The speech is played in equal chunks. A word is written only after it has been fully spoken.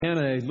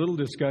little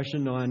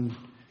discussion on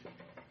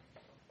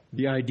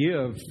the idea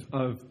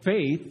of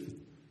faith.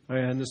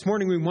 And this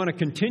morning we want to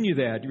continue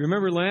that. You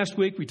remember last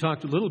week we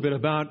talked a little bit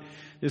about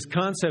this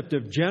concept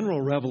of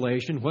general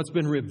revelation, what's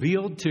been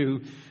revealed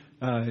to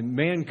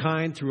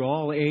mankind through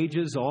all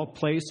ages, all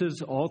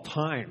places, all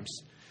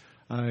times.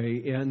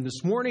 And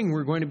this morning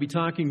we're going to be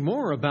talking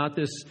more about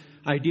this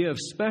idea of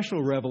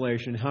special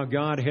revelation, how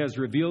God has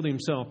revealed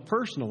Himself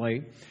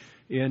personally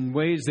in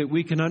ways that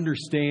we can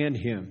understand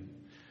Him.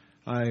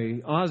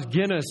 Os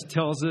Guinness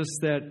tells us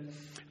that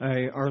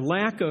our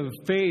lack of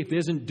faith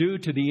isn't due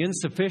to the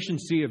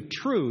insufficiency of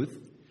truth,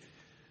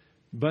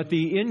 but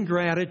the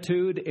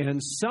ingratitude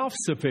and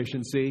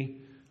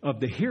self-sufficiency of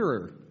the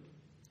hearer.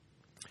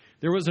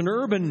 There was an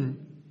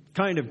urban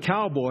kind of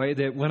cowboy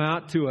that went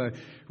out to a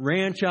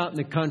ranch out in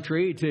the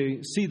country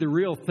to see the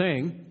real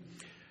thing.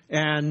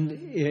 And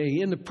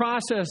in the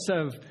process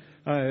of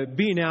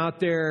being out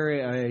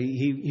there,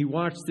 he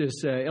watched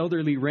this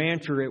elderly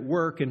rancher at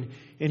work, and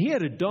he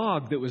had a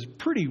dog that was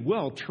pretty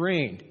well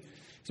trained.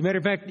 As a matter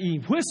of fact, he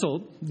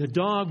whistled. The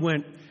dog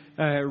went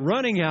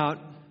running out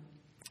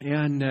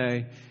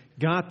and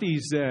got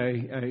these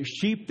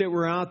sheep that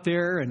were out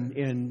there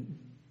and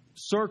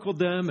circled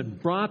them and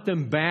brought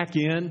them back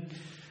in,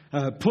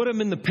 put them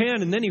in the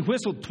pen, and then he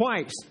whistled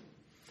twice.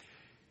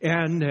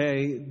 And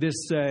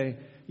this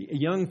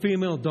young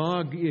female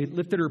dog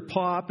lifted her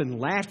paw up and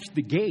latched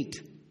the gate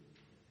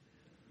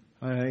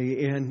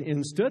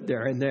and stood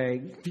there. And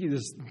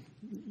this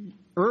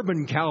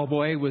urban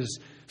cowboy was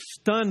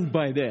stunned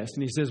by this.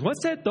 And he says,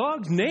 "What's that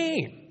dog's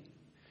name?"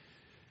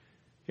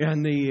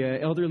 And the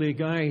elderly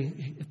guy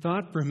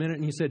thought for a minute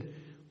and he said,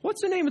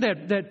 "What's the name of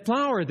that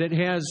flower that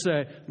has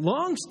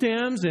long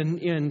stems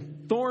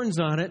and thorns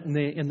on it?" And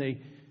the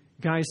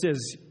guy says,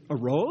 "A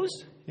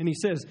rose?" And he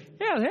says,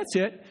 "Yeah, that's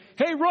it.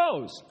 Hey,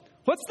 Rose,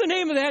 what's the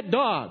name of that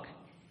dog?"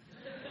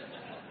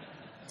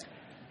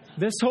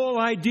 This whole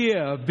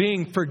idea of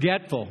being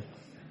forgetful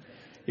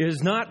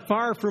is not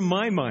far from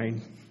my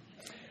mind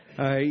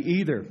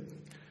either.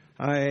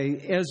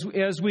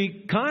 As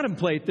we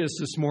contemplate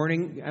this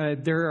morning,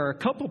 there are a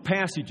couple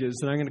passages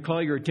that I'm going to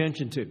call your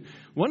attention to.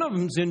 One of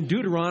them is in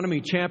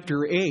Deuteronomy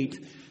chapter 8.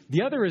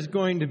 The other is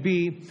going to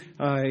be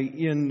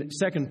in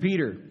 2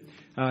 Peter.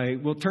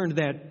 We'll turn to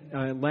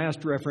that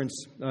last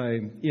reference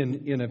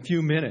in a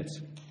few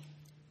minutes.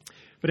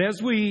 But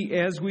as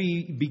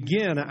we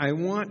begin, I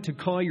want to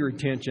call your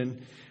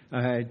attention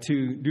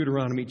to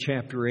Deuteronomy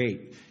chapter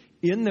 8.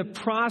 In the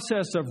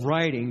process of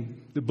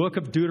writing the book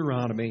of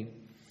Deuteronomy,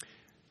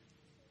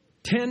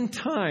 10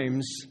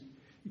 times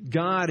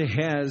God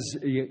has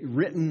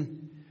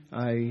written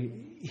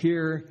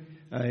here,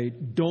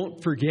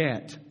 don't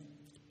forget.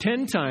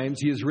 10 times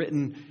He has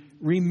written,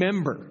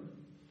 remember.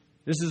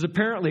 This is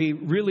apparently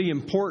really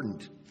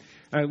important.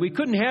 We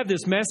couldn't have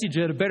this message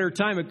at a better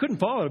time. It couldn't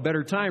fall at a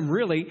better time,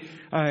 really,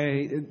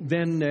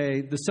 than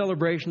the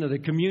celebration of the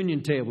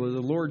communion table, of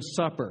the Lord's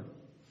Supper.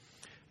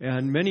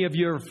 And many of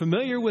you are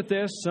familiar with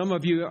this. Some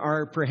of you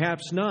are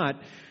perhaps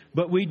not.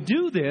 But we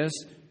do this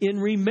in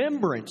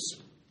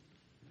remembrance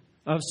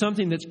of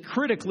something that's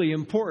critically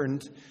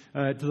important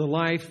to the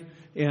life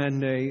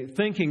and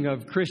thinking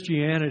of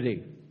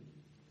Christianity.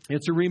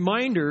 It's a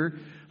reminder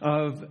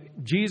of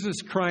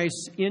Jesus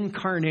Christ's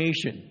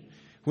incarnation.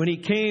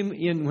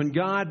 When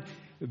God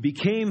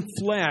became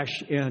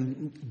flesh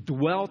and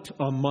dwelt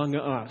among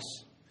us.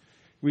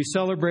 We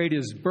celebrate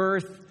His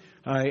birth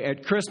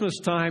at Christmas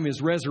time,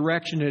 His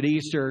resurrection at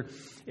Easter,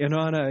 and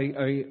on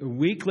a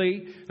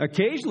weekly,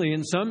 occasionally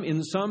in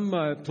some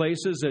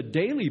places a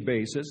daily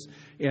basis,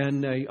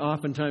 and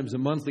oftentimes a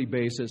monthly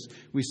basis,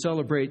 we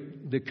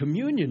celebrate the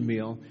communion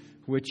meal,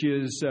 which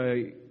is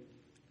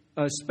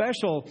a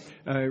special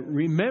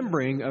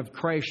remembering of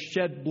Christ's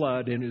shed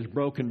blood and His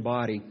broken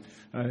body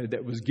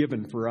that was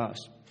given for us.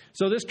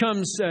 So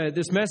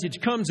this message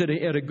comes at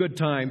a good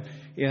time,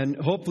 and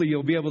hopefully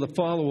you'll be able to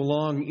follow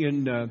along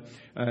in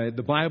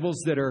the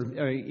Bibles that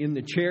are in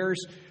the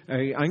chairs.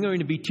 I'm going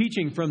to be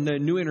teaching from the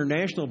New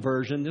International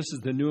Version. This is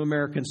the New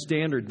American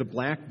Standard, the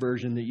black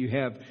version that you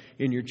have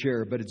in your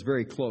chair, but it's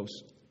very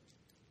close.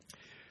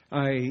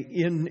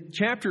 In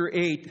chapter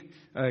 8,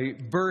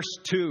 verse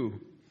 2,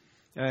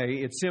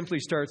 it simply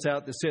starts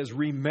out that says,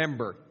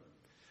 remember.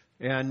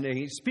 And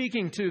he's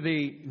speaking to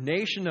the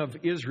nation of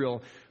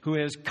Israel who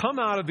has come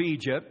out of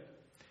Egypt,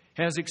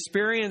 has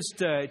experienced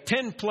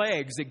 10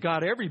 plagues that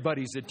got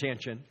everybody's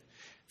attention.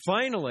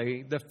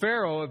 Finally, the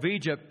Pharaoh of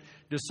Egypt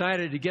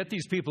decided to get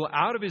these people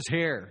out of his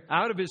hair,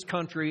 out of his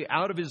country,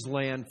 out of his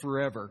land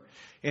forever.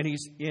 And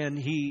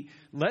he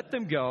let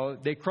them go.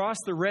 They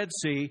crossed the Red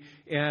Sea,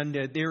 and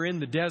they're in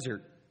the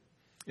desert.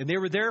 And they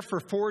were there for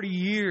 40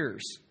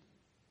 years.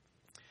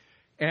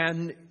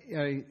 And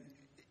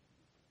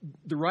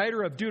the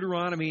writer of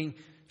Deuteronomy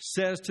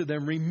says to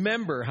them,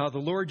 remember how the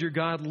Lord your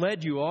God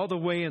led you all the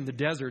way in the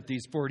desert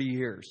these 40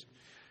 years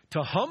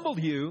to humble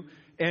you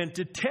and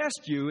to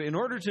test you in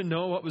order to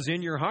know what was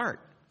in your heart,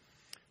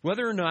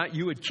 whether or not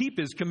you would keep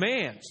His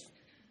commands.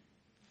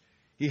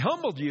 He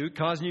humbled you,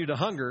 causing you to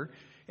hunger,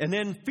 and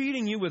then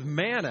feeding you with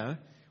manna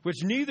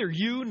which neither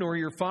you nor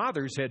your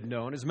fathers had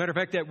known. As a matter of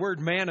fact, that word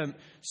manna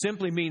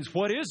simply means,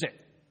 what is it?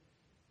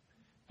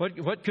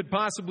 What could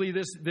possibly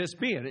this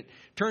be? And it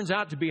turns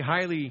out to be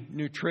highly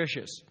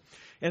nutritious.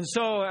 And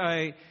so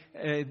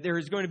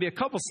there's going to be a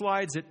couple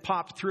slides that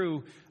pop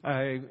through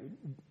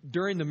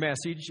during the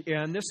message.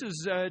 And this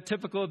is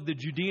typical of the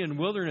Judean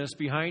wilderness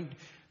behind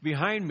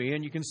me.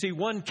 And you can see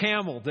one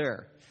camel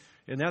there.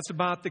 And that's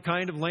about the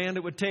kind of land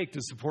it would take to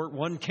support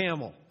one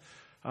camel.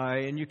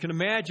 And you can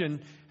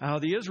imagine how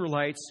the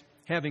Israelites,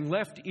 having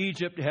left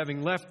Egypt,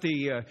 having left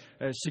the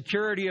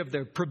security of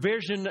the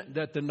provision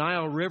that the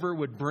Nile River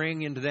would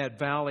bring into that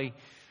valley,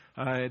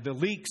 the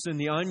leeks and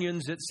the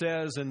onions, it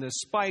says, and the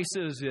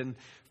spices and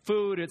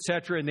food,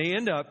 etc., and they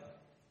end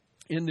up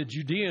in the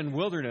Judean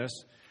wilderness,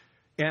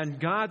 and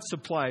God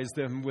supplies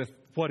them with,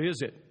 what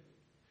is it?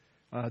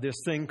 This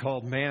thing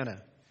called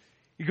manna.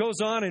 He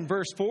goes on in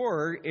verse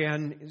 4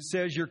 and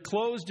says, your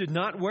clothes did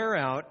not wear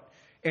out,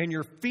 and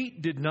your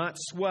feet did not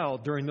swell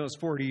during those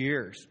 40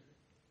 years.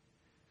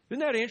 Isn't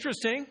that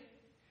interesting?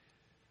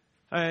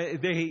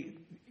 They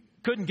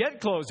couldn't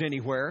get clothes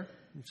anywhere,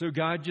 so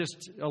God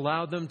just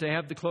allowed them to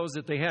have the clothes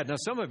that they had. Now,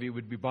 some of you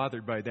would be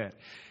bothered by that.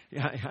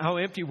 How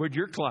empty would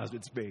your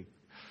closets be?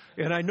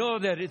 And I know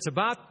that it's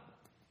about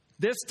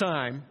this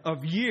time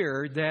of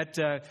year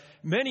that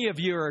many of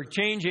you are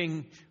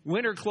changing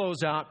winter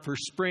clothes out for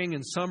spring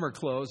and summer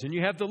clothes, and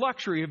you have the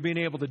luxury of being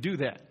able to do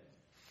that.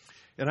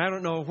 And I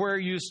don't know where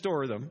you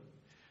store them,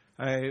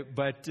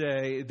 but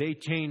they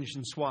change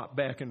and swap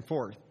back and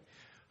forth.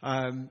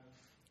 The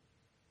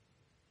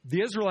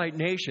Israelite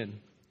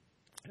nation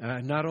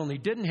not only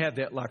didn't have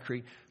that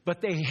luxury,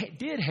 but they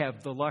did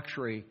have the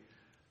luxury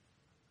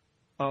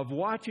of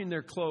watching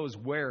their clothes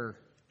wear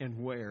and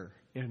wear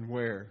and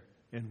wear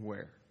and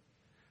wear.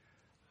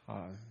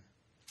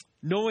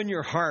 Know in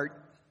your heart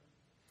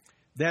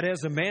that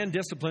as a man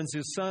disciplines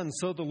his son,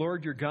 so the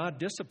Lord your God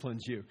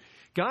disciplines you.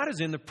 God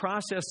is in the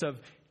process of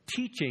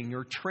teaching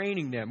or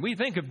training them. We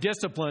think of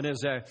discipline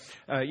as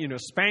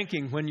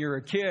spanking when you're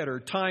a kid, or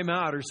time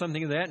out, or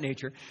something of that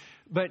nature.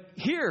 But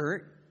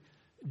here,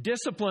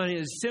 discipline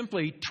is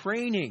simply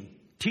training,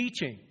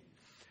 teaching.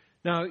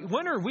 Now,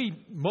 when are we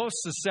most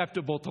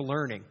susceptible to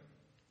learning?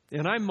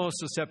 And I'm most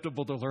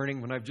susceptible to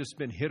learning when I've just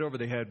been hit over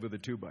the head with a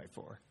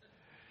 2x4.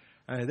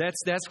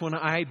 That's when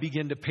I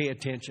begin to pay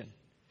attention.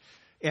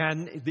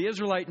 And the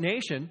Israelite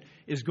nation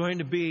is going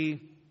to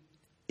be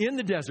in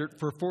the desert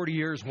for 40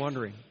 years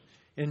wandering.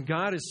 And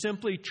God is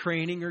simply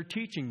training or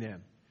teaching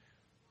them.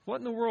 What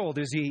in the world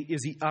is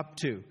he up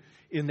to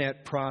in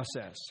that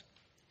process?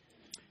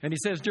 And he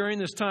says, during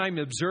this time,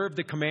 observe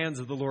the commands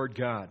of the Lord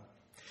God.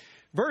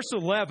 Verse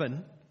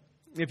 11,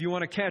 if you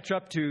want to catch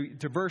up to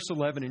verse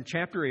 11 in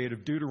chapter 8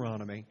 of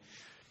Deuteronomy,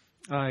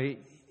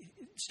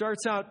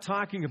 starts out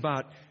talking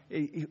about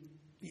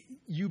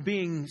you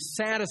being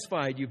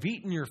satisfied, you've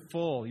eaten your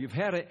full, you've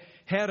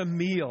had a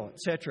meal,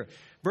 etc.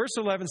 Verse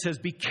 11 says,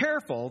 be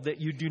careful that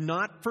you do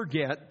not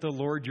forget the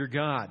Lord your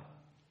God,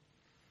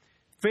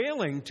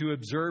 failing to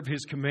observe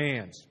his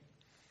commands,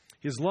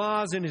 his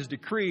laws and his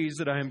decrees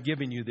that I am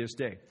giving you this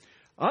day.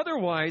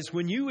 Otherwise,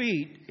 when you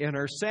eat and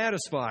are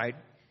satisfied,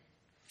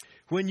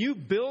 when you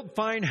build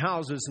fine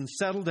houses and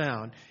settle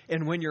down,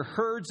 and when your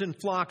herds and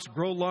flocks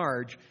grow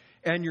large,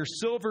 and your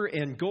silver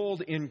and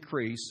gold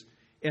increase,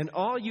 and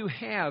all you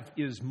have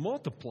is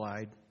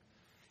multiplied,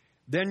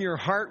 then your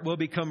heart will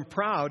become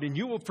proud, and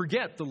you will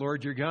forget the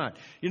Lord your God.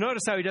 You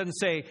notice how he doesn't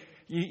say,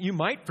 you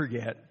might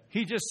forget.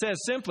 He just says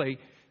simply,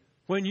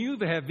 when you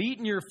have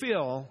eaten your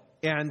fill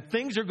and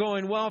things are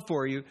going well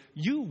for you,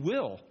 you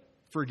will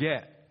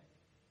forget.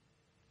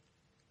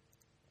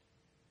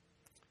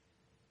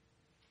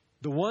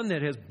 The one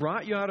that has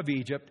brought you out of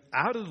Egypt,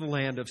 out of the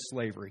land of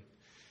slavery.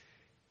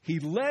 He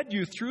led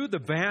you through the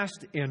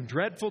vast and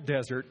dreadful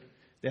desert,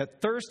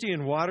 that thirsty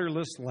and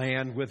waterless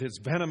land with its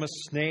venomous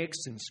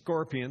snakes and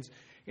scorpions,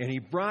 and he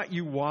brought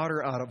you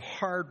water out of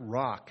hard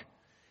rock.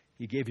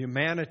 He gave you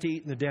manna to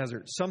eat in the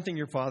desert, something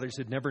your fathers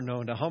had never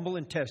known, to humble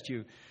and test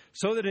you,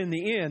 so that in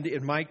the end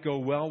it might go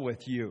well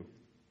with you.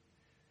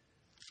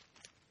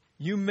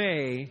 You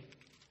may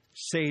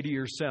say to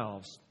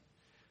yourselves,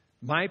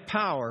 my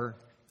power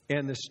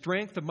and the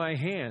strength of my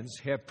hands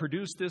have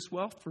produced this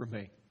wealth for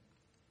me.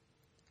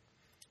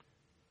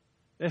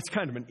 That's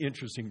kind of an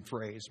interesting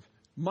phrase.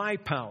 My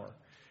power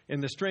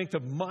and the strength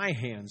of my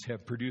hands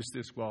have produced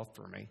this wealth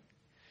for me.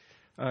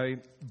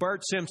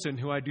 Bart Simpson,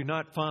 who I do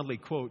not fondly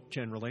quote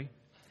generally,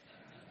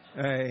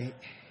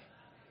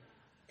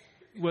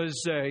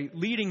 was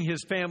leading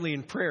his family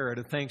in prayer at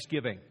a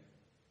Thanksgiving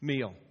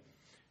meal.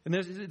 And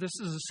this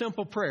is a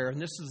simple prayer, and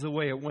this is the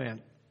way it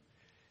went.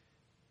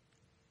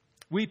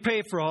 We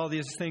pay for all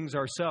these things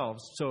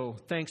ourselves, so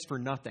thanks for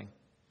nothing.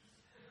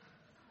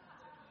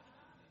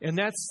 And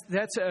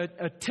that's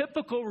a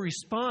typical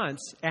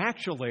response,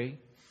 actually,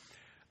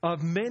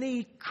 of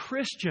many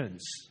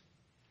Christians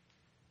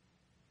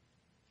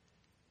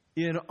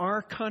in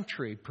our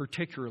country,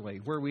 particularly,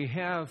 where we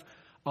have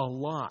a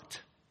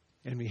lot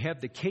and we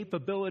have the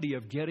capability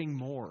of getting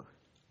more.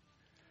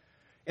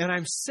 And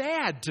I'm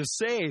sad to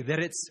say that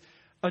it's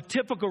a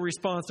typical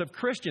response of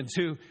Christians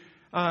who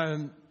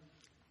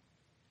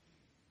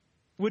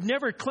would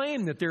never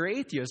claim that they're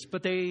atheists,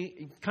 but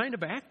they kind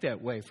of act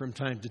that way from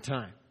time to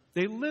time.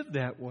 They live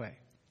that way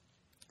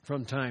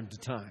from time to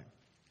time.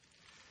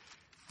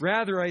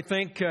 Rather, I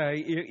think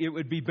it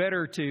would be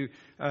better to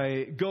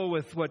go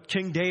with what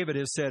King David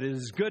has said. It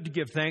is good to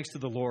give thanks to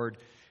the Lord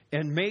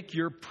and make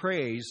your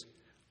praise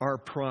our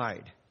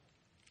pride.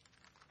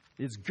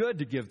 It's good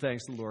to give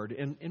thanks to the Lord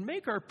and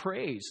make our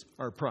praise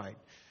our pride.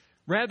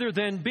 Rather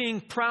than being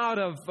proud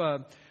of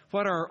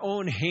what our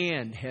own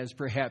hand has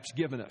perhaps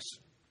given us,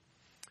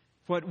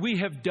 what we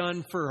have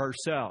done for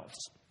ourselves.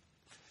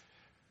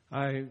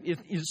 It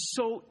is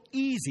so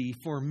easy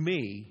for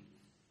me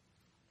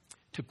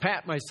to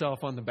pat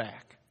myself on the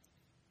back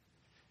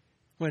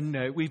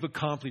when we've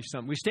accomplished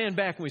something. We stand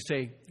back and we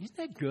say, isn't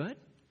that good?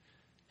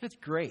 That's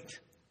great.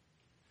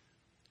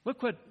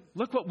 Look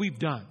what we've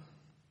done.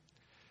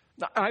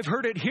 I've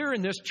heard it here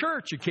in this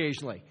church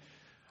occasionally.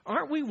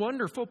 Aren't we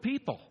wonderful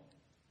people?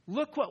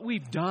 Look what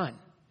we've done.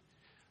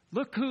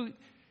 Look who...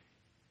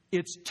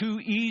 It's too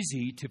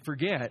easy to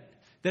forget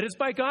that it's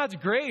by God's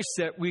grace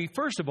that we,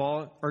 first of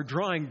all, are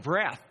drawing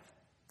breath.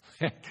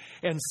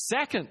 And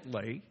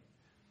secondly,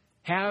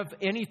 have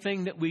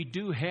anything that we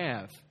do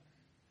have.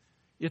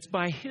 It's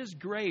by His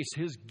grace,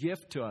 His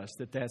gift to us,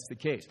 that's the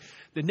case.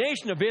 The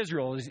nation of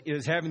Israel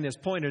is having this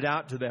pointed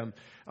out to them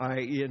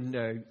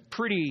in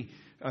pretty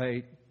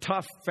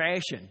tough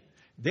fashion.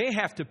 They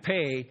have to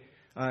pay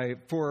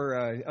for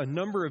a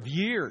number of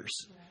years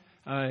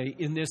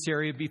in this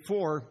area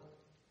before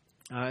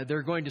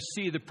they're going to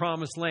see the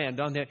promised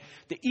land. On the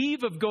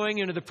eve of going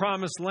into the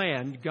promised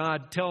land,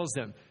 God tells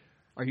them,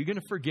 are you going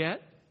to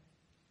forget?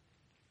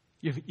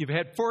 You've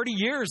had 40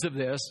 years of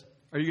this.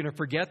 Are you going to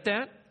forget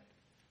that?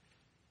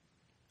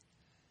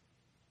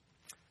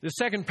 The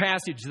second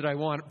passage that I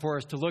want for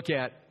us to look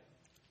at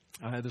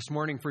this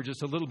morning for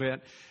just a little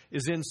bit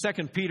is in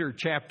 2 Peter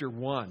chapter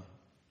 1.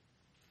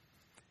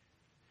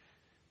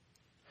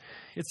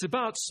 It's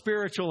about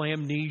spiritual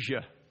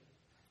amnesia.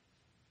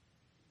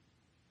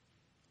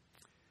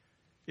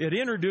 It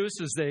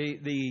introduces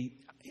the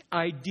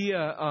idea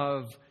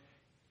of,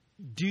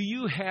 do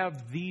you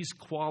have these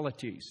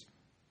qualities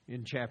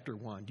in chapter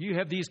 1? Do you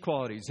have these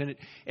qualities? And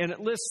it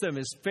lists them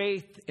as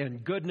faith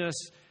and goodness,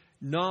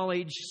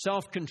 knowledge,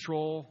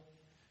 self-control,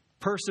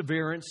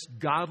 perseverance,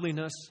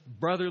 godliness,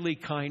 brotherly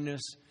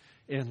kindness,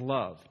 and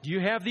love. Do you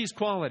have these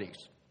qualities?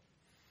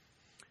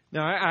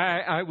 Now,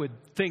 I would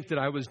think that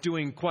I was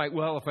doing quite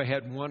well if I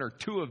had one or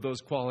two of those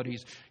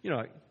qualities,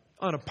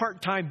 on a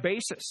part-time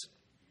basis.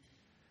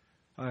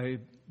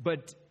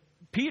 But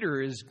Peter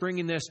is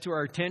bringing this to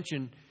our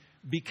attention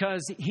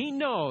because he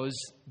knows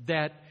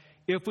that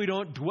if we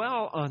don't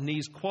dwell on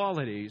these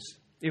qualities,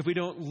 if we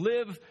don't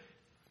live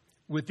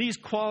with these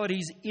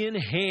qualities in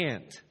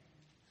hand,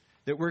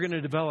 that we're going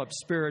to develop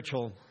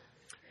spiritual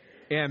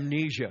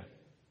amnesia.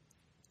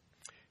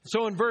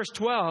 So in verse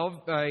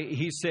 12,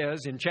 he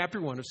says in chapter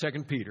 1 of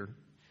 2 Peter,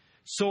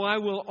 so I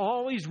will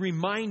always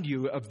remind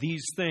you of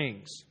these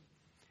things,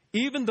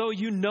 even though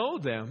you know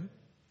them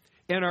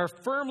and are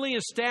firmly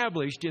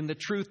established in the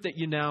truth that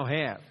you now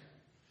have.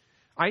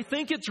 I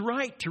think it's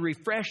right to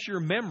refresh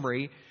your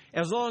memory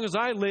as long as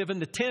I live in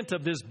the tent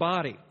of this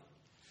body.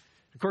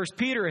 Of course,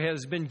 Peter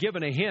has been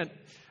given a hint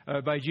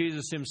by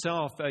Jesus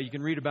himself. You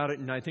can read about it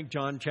in, I think,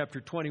 John chapter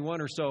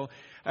 21 or so,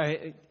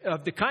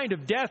 of the kind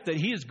of death that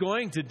he is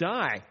going to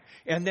die,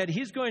 and that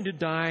he's going to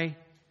die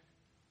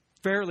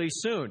fairly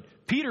soon.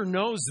 Peter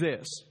knows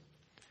this.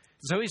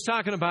 So he's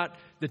talking about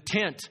the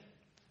tent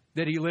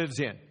that he lives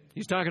in.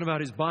 He's talking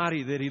about his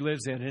body that he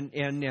lives in,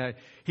 and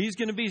he's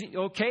going to be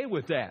okay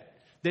with that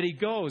he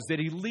goes, that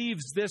he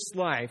leaves this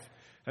life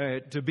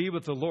to be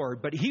with the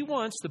Lord. But he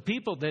wants the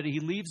people that he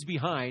leaves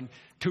behind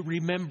to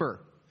remember,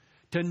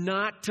 to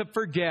not to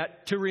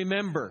forget, to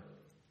remember.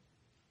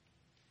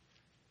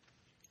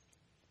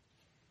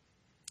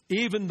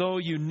 Even though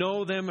you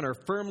know them and are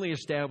firmly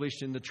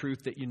established in the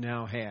truth that you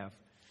now have.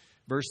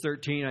 Verse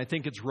 13, I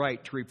think it's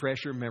right to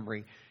refresh your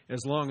memory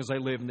as long as I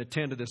live in the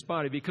tent of this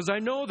body, because I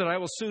know that I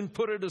will soon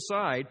put it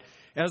aside,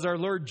 as our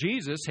Lord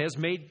Jesus has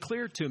made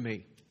clear to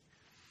me.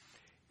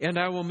 And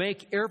I will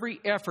make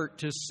every effort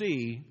to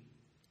see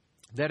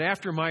that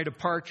after my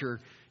departure,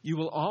 you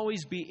will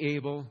always be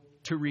able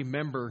to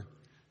remember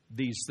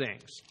these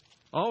things.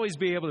 Always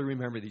be able to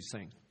remember these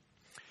things.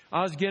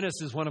 Os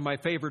Guinness is one of my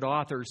favorite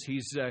authors.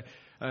 He's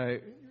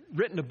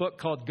written a book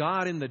called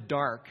God in the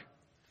Dark.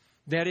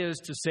 That is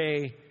to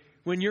say,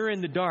 when you're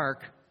in the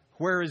dark,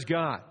 where is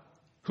God?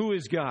 Who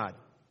is God?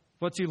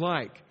 What's He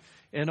like?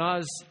 And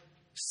Oz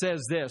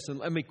says this, and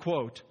let me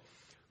quote,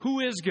 who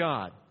is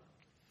God?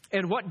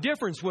 And what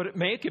difference would it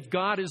make if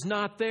God is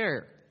not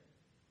there?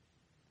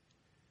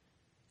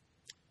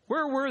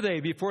 Where were they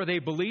before they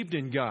believed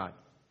in God?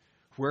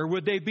 Where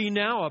would they be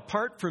now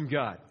apart from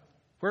God?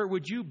 Where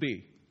would you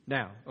be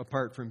now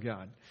apart from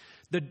God?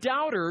 The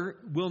doubter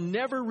will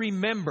never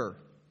remember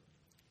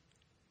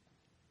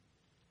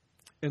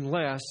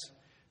unless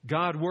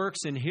God works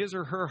in his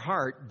or her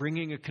heart,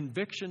 bringing a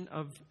conviction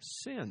of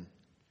sin.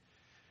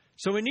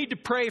 So we need to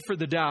pray for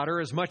the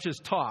doubter as much as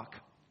talk.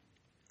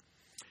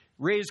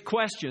 Raise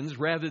questions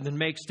rather than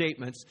make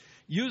statements.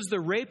 Use the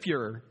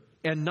rapier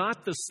and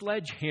not the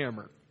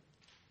sledgehammer.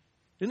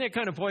 Isn't that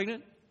kind of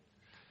poignant?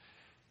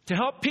 To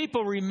help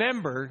people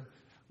remember,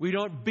 we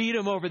don't beat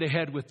them over the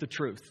head with the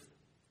truth.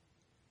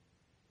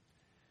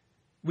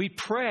 We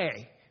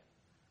pray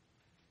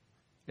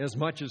as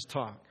much as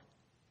talk.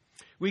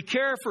 We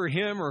care for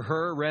him or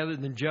her rather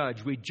than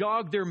judge. We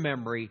jog their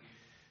memory.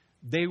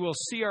 They will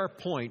see our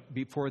point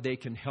before they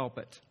can help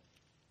it.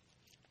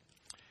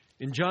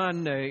 In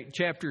John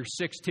chapter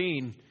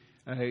 16,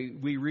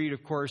 we read,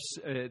 of course,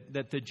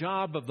 that the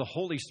job of the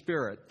Holy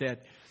Spirit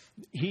that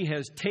he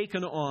has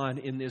taken on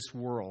in this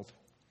world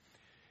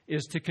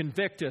is to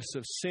convict us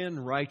of sin,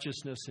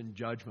 righteousness, and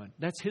judgment.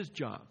 That's his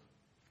job.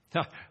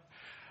 Now,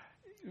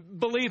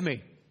 believe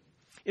me,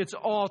 it's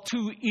all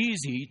too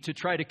easy to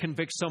try to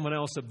convict someone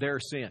else of their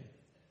sin.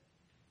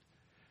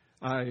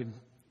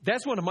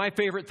 That's one of my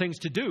favorite things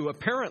to do,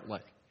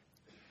 apparently.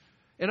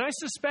 And I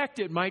suspect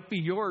it might be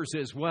yours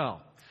as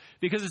well.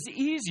 Because it's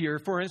easier,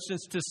 for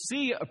instance, to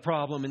see a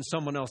problem in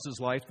someone else's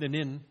life than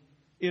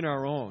in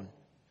our own.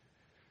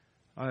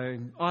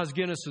 Os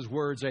Guinness's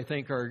words, I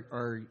think,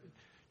 are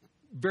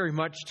very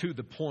much to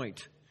the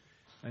point.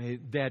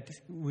 That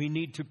we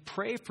need to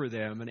pray for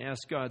them and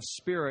ask God's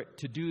Spirit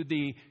to do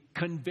the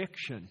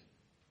conviction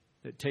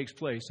that takes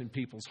place in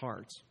people's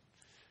hearts.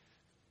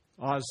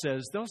 Oz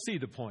says they'll see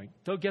the point.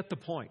 They'll get the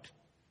point.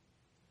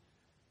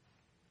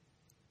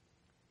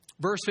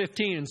 Verse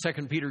 15 in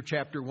 2 Peter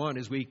chapter 1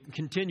 as we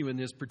continue in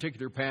this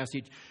particular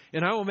passage.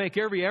 And I will make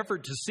every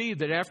effort to see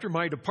that after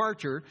my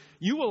departure,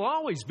 you will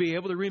always be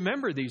able to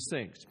remember these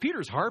things.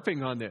 Peter's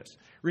harping on this.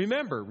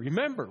 Remember,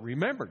 remember,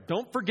 remember.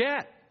 Don't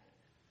forget.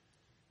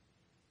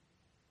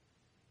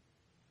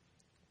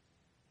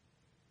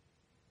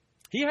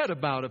 He had a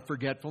bout of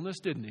forgetfulness,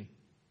 didn't he?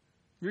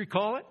 You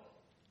recall it?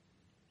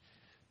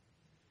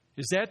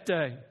 Is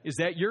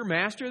that your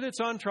master that's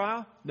on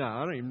trial? No,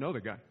 I don't even know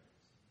the guy.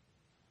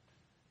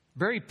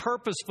 Very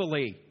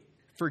purposefully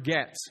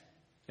forgets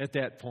at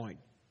that point.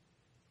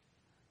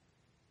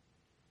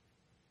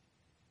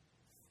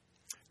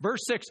 Verse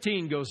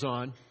 16 goes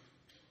on.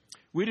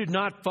 We did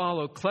not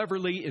follow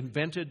cleverly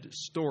invented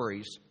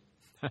stories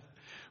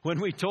when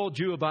we told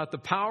you about the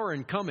power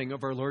and coming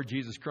of our Lord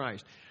Jesus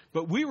Christ.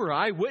 But we were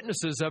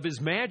eyewitnesses of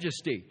his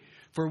majesty.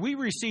 For we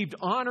received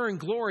honor and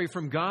glory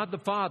from God the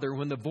Father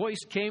when the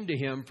voice came to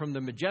him from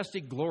the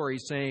majestic glory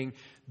saying,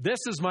 "This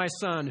is my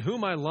Son,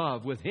 whom I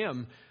love. With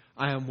him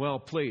I am well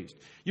pleased."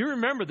 You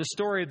remember the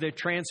story of the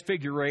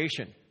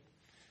transfiguration.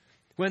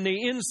 When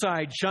the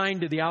inside shined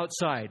to the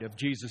outside of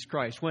Jesus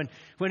Christ. When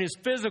his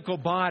physical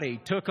body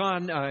took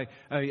on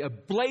a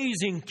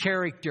blazing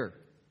character.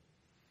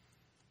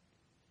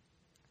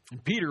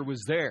 And Peter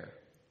was there.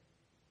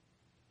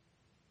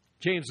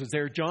 James was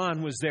there.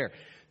 John was there.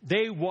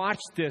 They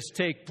watched this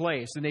take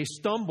place and they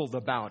stumbled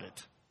about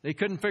it. They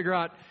couldn't figure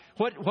out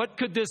what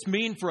could this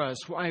mean for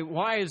us?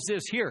 Why is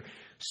this here?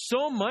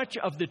 So much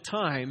of the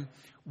time,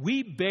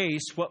 we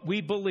base what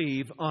we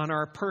believe on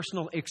our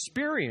personal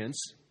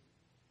experience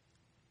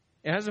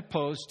as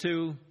opposed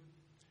to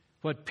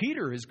what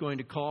Peter is going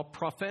to call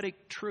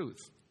prophetic truth.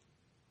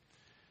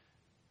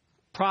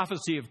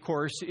 Prophecy, of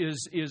course,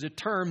 is a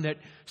term that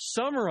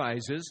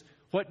summarizes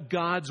what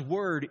God's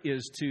word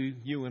is to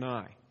you and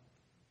I.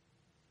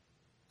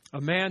 A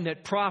man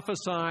that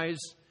prophesies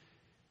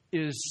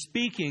is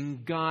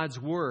speaking God's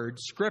word,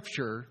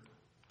 Scripture,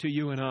 to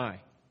you and I.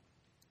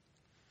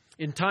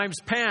 In times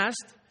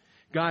past,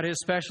 God has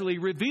specially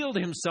revealed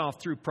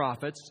himself through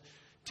prophets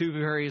to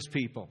various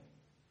people.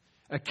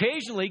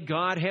 Occasionally,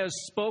 God has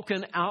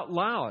spoken out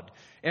loud,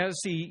 as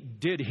he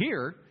did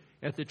here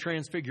at the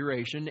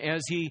Transfiguration,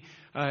 as he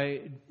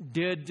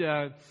did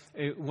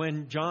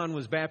when John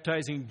was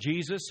baptizing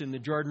Jesus in the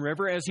Jordan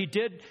River, as he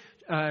did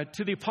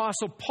to the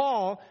Apostle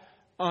Paul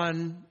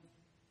on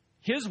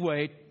his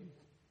way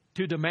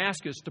to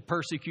Damascus to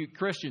persecute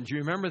Christians. You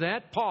remember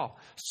that? Paul,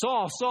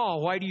 Saul,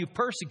 Saul, why do you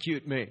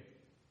persecute me?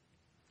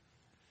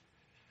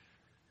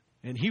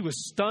 And he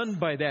was stunned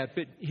by that,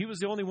 but he was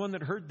the only one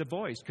that heard the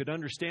voice, could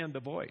understand the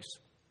voice.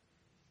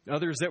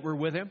 Others that were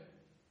with him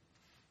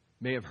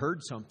may have heard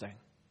something,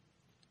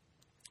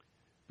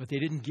 but they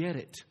didn't get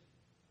it.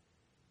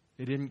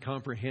 They didn't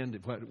comprehend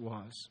what it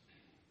was.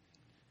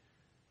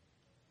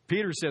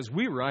 Peter says,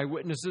 we were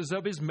eyewitnesses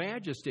of his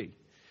majesty.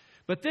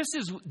 But this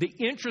is the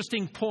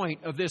interesting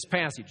point of this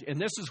passage, and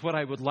this is what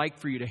I would like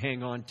for you to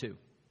hang on to.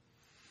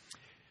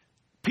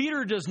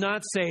 Peter does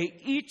not say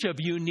each of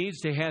you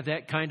needs to have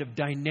that kind of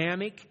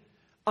dynamic,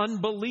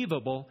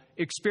 unbelievable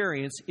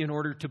experience in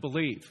order to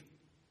believe.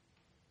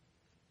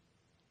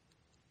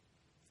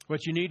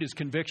 What you need is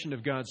conviction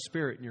of God's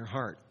Spirit in your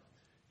heart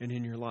and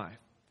in your life.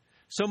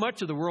 So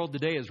much of the world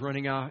today is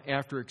running out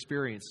after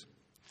experience.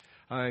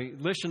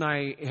 Lish and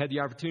I had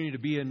the opportunity to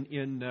be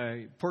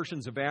in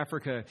portions of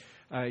Africa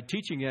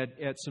teaching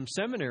at some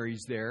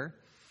seminaries there.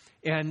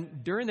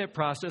 And during that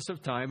process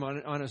of time,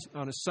 on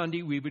a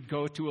Sunday, we would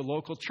go to a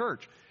local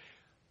church.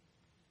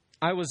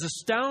 I was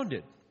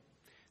astounded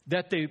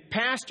that the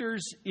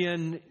pastors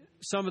in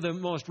some of the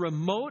most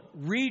remote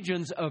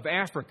regions of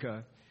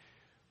Africa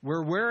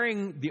were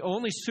wearing the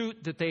only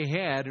suit that they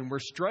had and were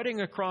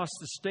strutting across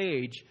the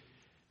stage,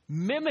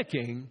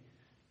 mimicking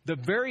the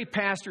very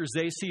pastors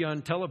they see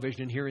on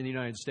television here in the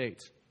United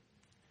States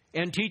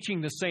and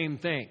teaching the same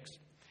things.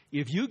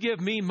 If you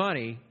give me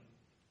money,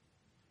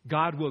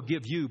 God will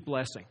give you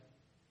blessing.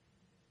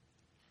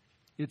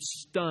 It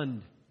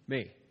stunned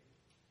me.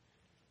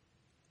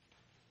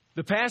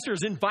 The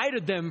pastors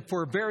invited them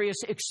for various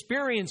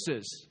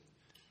experiences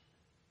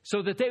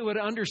so that they would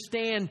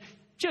understand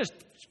just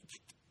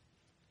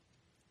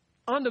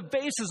on the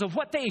basis of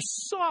what they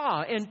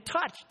saw and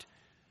touched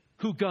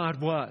who God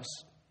was.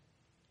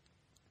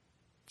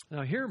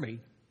 Now, hear me.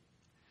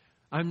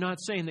 I'm not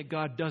saying that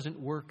God doesn't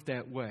work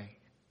that way.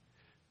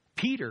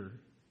 Peter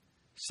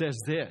says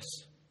this: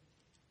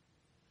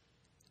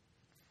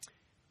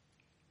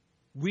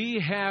 we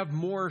have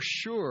more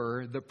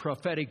sure the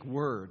prophetic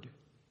word.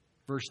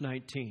 Verse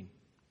 19.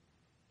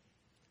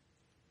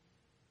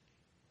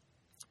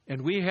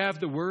 And we have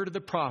the word of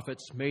the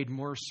prophets made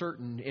more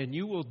certain, and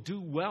you will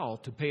do well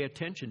to pay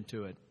attention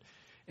to it,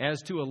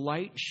 as to a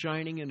light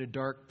shining in a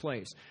dark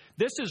place.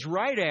 This is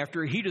right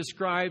after he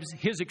describes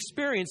his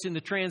experience in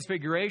the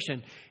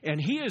Transfiguration, and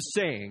he is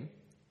saying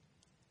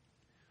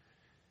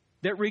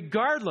that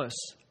regardless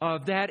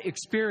of that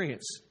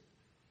experience,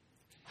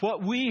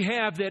 what we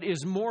have that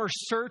is more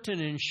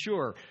certain and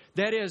sure,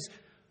 that is,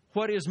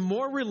 what is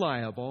more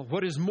reliable,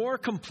 what is more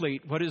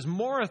complete, what is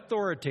more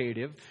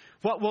authoritative,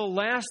 what will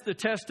last the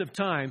test of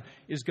time,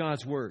 is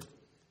God's Word.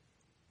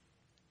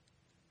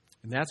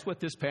 And that's what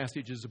this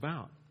passage is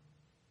about.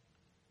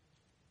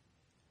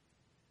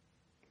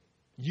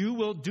 You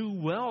will do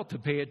well to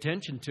pay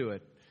attention to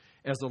it,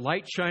 as a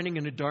light shining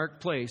in a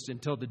dark place,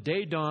 until the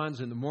day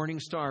dawns and the morning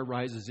star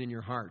rises in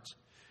your hearts.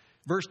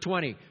 Verse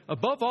 20,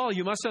 above all,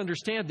 you must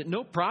understand that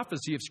no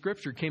prophecy of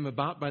Scripture came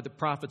about by the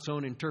prophet's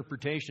own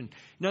interpretation.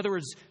 In other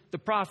words, the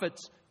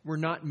prophets were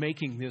not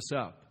making this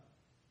up.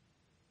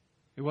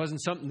 It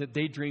wasn't something that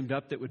they dreamed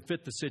up that would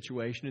fit the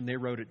situation and they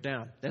wrote it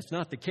down. That's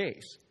not the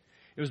case.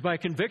 It was by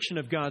conviction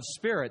of God's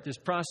Spirit, this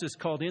process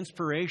called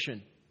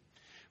inspiration,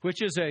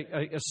 which is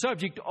a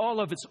subject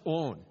all of its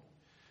own,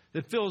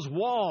 that fills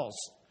walls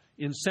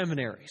in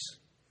seminaries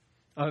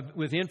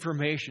with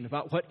information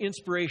about what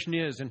inspiration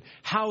is and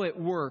how it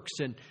works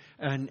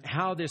and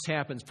how this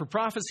happens. For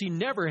prophecy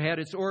never had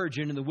its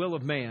origin in the will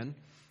of man,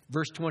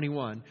 verse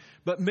 21,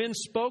 but men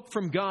spoke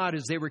from God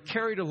as they were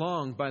carried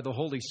along by the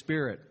Holy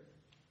Spirit.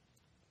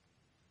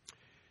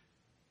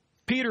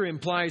 Peter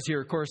implies here,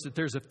 of course, that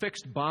there's a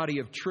fixed body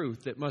of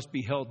truth that must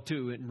be held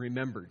to and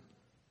remembered.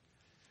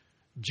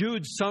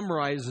 Jude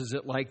summarizes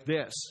it like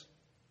this: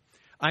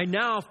 I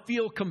now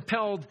feel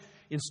compelled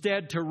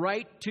instead to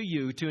write to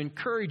you, to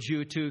encourage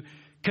you to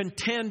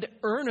contend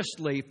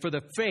earnestly for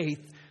the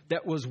faith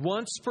that was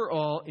once for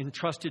all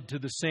entrusted to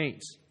the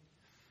saints.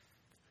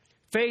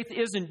 Faith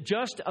isn't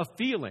just a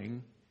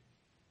feeling.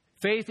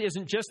 Faith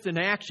isn't just an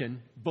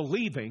action,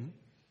 believing.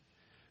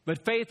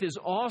 But faith is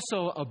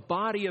also a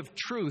body of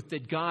truth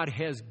that God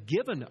has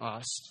given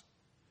us,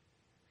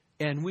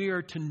 and we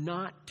are to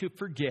not to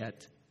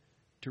forget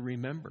to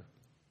remember.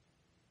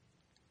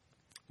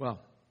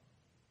 Well,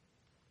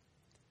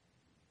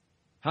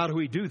 how do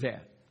we do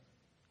that?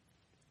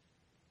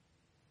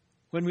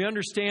 When we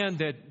understand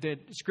that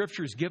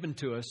Scripture is given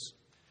to us,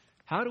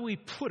 how do we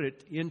put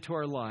it into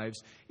our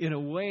lives in a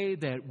way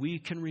that we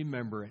can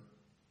remember it?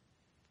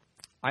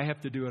 I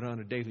have to do it on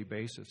a daily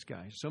basis,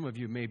 guys. Some of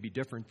you may be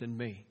different than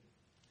me.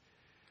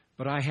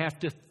 But I have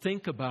to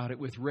think about it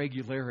with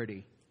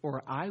regularity,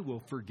 or I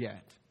will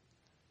forget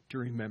to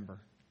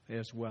remember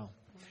as well.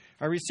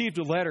 I received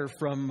a letter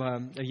from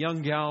a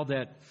young gal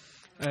that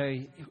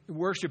I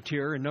worshiped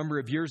here a number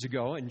of years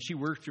ago, and she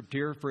worshiped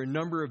here for a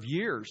number of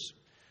years,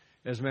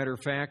 as a matter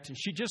of fact. And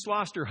she just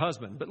lost her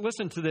husband. But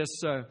listen to this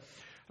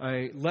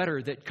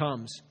letter that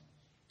comes.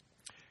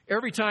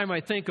 Every time I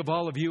think of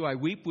all of you, I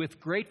weep with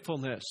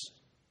gratefulness.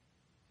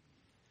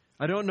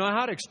 I don't know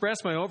how to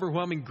express my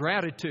overwhelming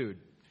gratitude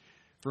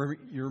for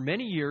your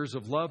many years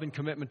of love and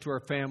commitment to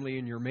our family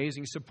and your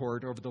amazing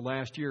support over the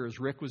last year as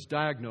Rick was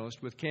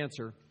diagnosed with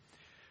cancer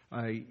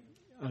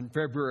on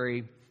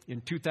February in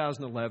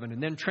 2011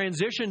 and then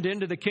transitioned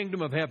into the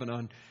kingdom of heaven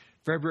on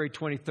February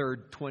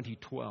 23rd,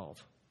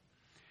 2012.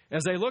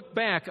 As I look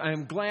back, I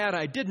am glad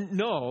I didn't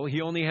know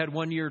he only had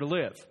 1 year to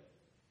live.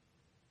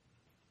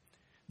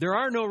 There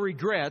are no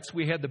regrets.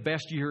 We had the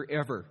best year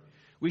ever.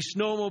 We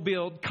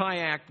snowmobiled,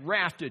 kayaked,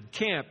 rafted,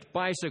 camped,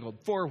 bicycled,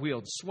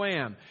 four-wheeled,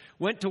 swam,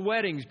 went to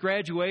weddings,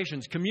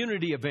 graduations,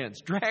 community events,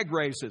 drag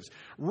races,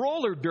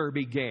 roller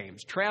derby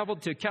games,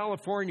 traveled to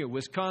California,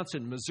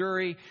 Wisconsin,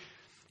 Missouri,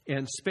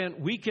 and spent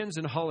weekends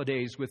and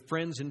holidays with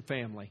friends and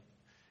family.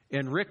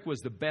 And Rick was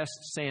the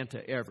best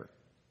Santa ever.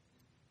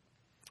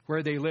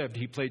 Where they lived,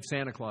 he played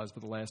Santa Claus for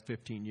the last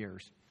 15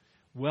 years.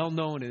 Well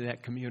known in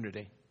that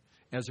community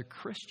as a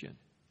Christian.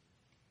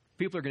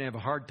 People are going to have a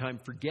hard time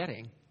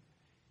forgetting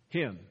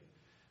him,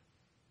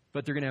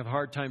 but they're going to have a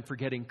hard time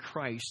forgetting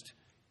Christ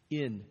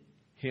in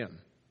him.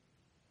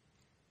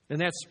 And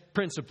that's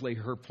principally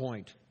her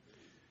point.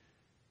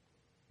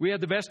 We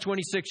had the best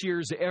 26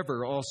 years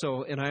ever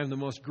also, and I am the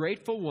most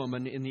grateful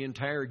woman in the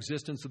entire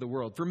existence of the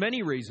world. For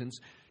many reasons,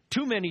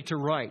 too many to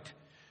write.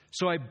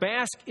 So I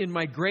bask in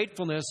my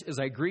gratefulness as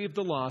I grieve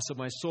the loss of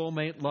my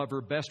soulmate,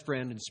 lover, best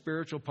friend, and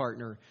spiritual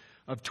partner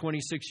of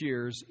 26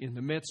 years in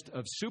the midst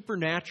of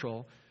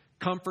supernatural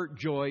comfort,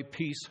 joy,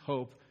 peace,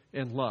 hope,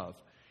 and love.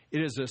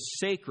 It is a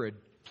sacred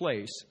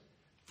place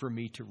for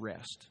me to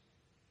rest.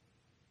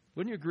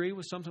 Wouldn't you agree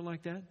with something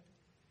like that?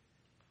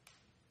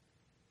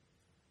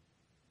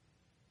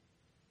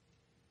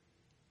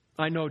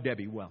 I know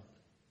Debbie well.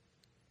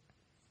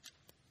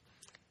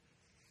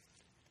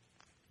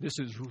 This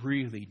is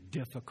really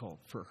difficult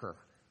for her.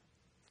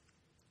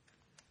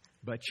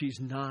 But she's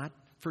not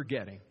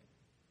forgetting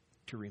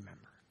to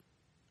remember.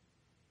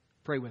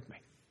 Pray with me.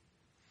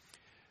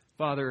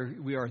 Father,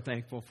 we are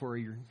thankful for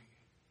your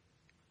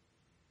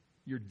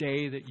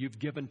day that you've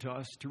given to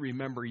us to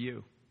remember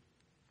you.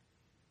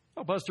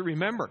 Help us to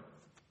remember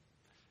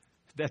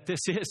that this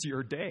is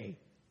your day.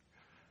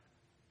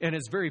 And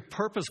it's very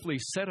purposefully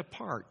set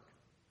apart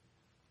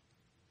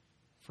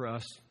for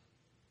us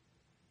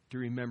to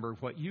remember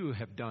what you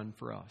have done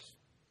for us.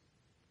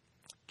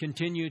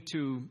 Continue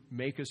to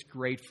make us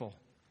grateful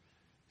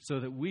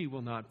so that we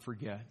will not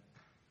forget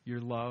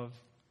your love,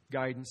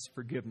 guidance,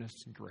 forgiveness,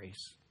 and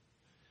grace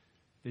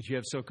that you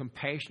have so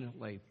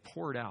compassionately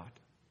poured out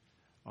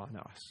on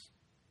us.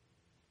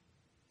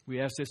 We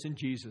ask this in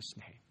Jesus'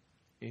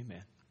 name.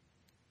 Amen.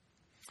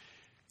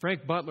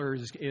 Frank Butler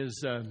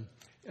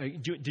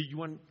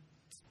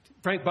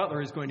Frank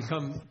Butler is going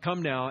to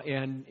come now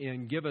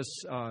and give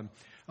us a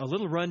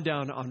little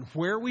rundown on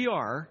where we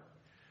are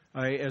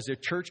as a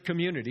church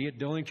community at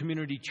Dillon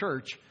Community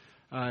Church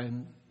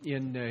in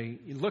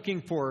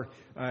looking for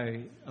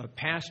a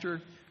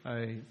pastor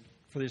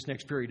for this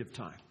next period of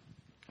time.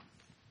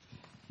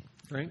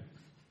 Frank?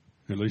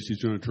 At least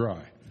he's going to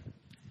try.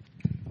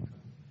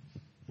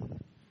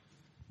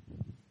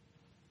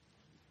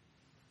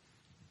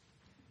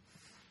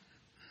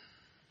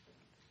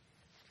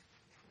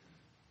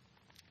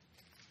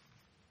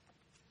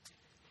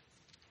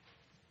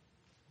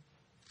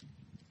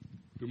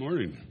 Good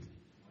morning.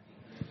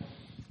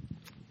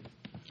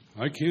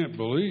 I can't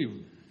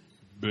believe,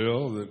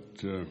 Bill,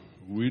 that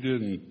we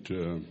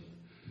didn't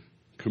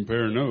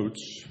compare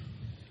notes,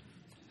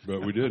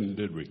 but we didn't,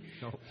 did we?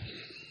 No.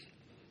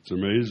 It's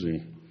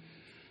amazing.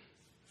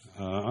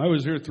 I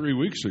was here 3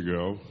 weeks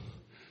ago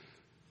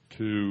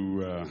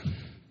to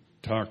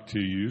talk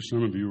to you.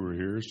 Some of you were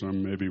here,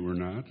 some maybe were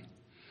not.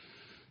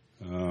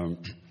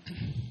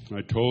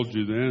 I told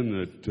you then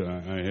that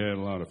I had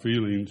a lot of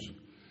feelings.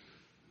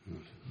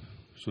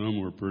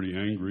 Some were pretty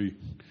angry.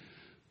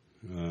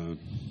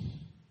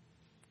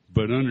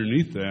 But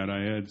underneath that,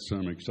 I had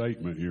some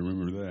excitement. You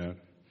remember that?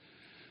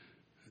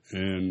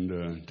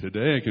 And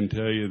today I can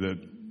tell you that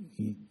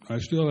I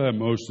still have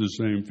most of the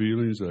same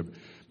feelings. I've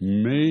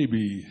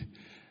maybe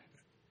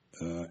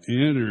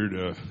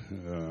entered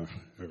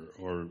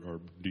or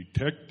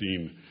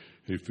detecting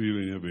a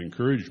feeling of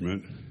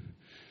encouragement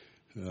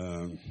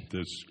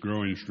that's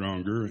growing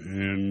stronger.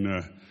 And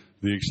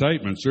the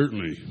excitement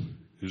certainly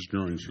is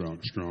growing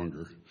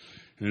stronger.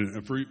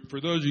 And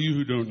for those of you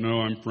who don't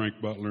know, I'm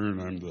Frank Butler,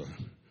 and I'm the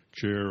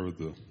chair of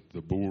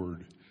the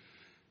board.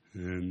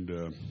 And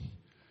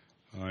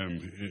I am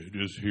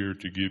just here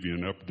to give you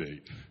an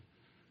update.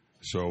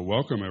 So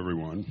welcome,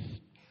 everyone.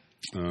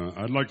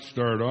 I'd like to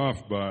start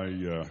off by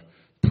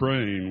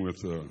praying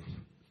with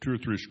 2 or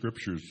 3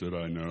 scriptures that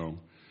I know.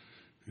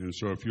 And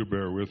so if you'll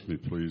bear with me,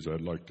 please,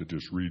 I'd like to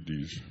just read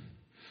these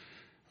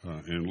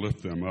and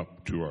lift them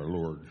up to our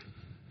Lord.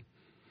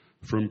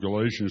 From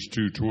Galatians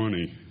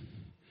 2:20,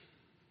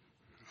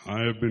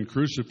 I have been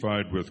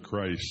crucified with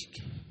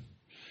Christ,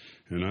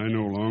 and I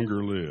no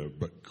longer live,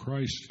 but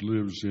Christ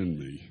lives in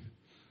me.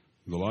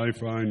 The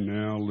life I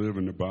now live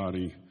in the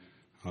body,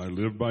 I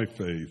live by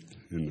faith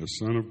in the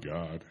Son of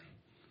God,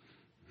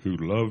 who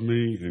loved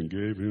me and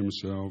gave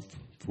himself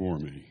for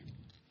me.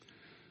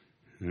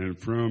 And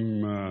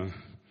from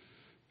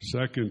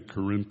 2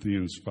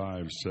 Corinthians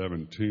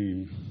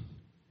 5:17,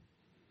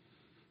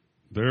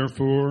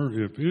 therefore,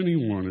 if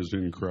anyone is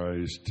in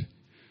Christ,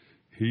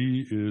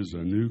 he is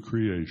a new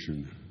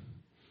creation.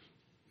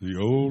 The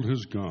old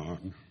has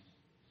gone,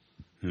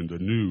 and the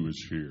new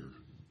is here.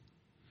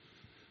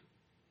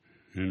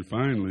 And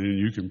finally, and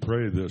you can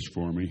pray this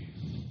for me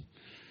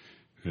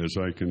as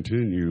I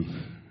continue,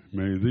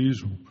 may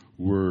these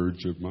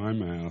words of my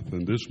mouth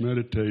and this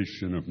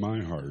meditation of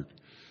my heart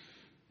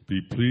be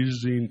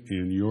pleasing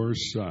in your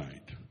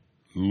sight,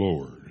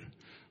 Lord,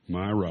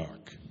 my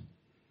rock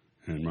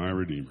and my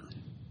Redeemer.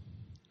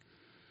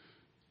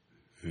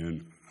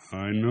 And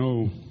I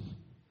know,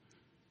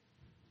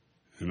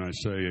 and I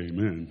say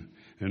amen,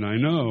 and I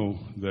know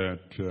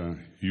that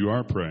you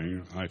are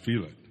praying. I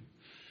feel it.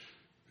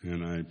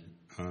 And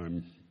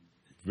I'm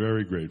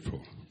very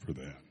grateful for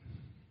that.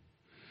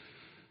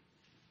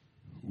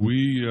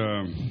 We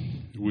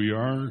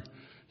are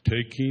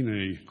taking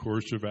a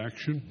course of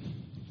action,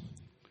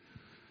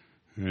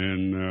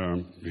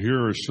 And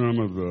here are some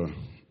of the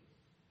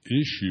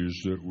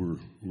issues that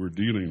we're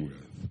dealing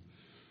with.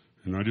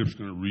 And I'm just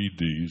going to read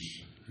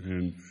these,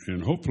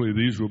 and hopefully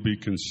these will be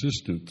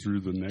consistent through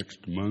the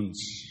next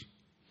months.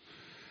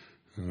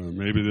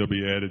 Maybe they'll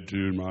be added to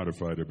and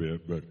modified a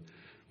bit, but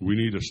we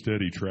need a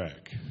steady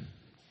track.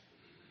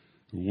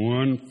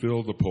 1,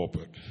 fill the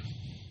pulpit.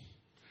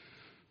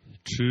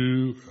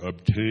 2,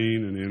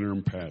 obtain an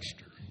interim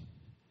pastor.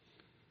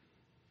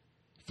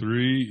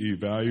 3,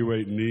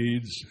 evaluate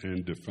needs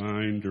and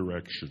define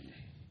direction.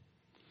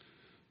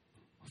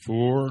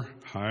 4,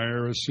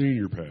 hire a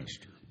senior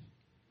pastor.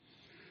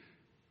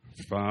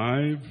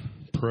 5,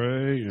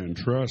 pray and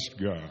trust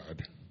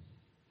God.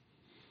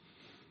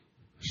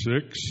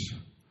 6,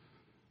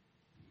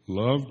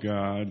 love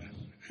God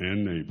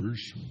and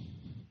neighbors.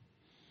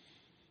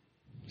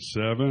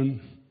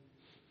 7,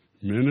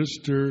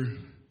 minister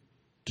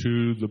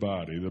to the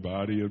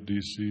body of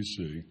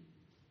DCC.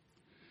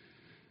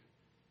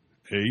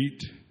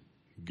 8,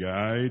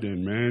 guide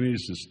and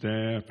manage the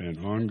staff and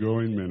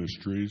ongoing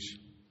ministries.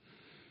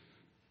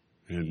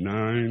 And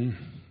 9,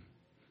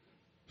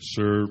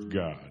 serve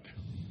God.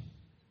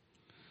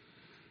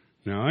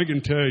 Now, I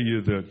can tell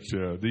you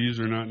that these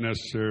are not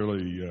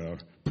necessarily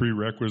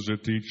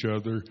prerequisite to each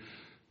other.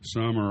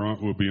 Some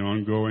will be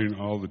ongoing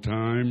all the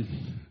time.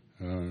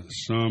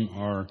 Some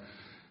are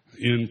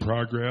in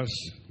progress.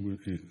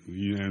 And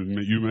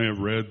you may have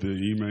read the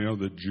email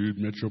that Jude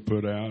Mitchell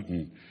put out,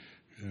 and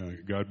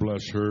God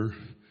bless her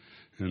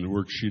and the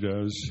work she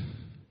does.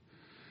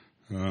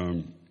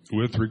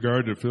 With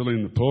regard to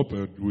filling the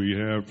pulpit, we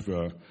have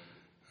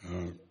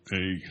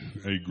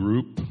a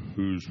group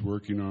who's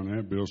working on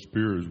that. Bill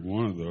Spear is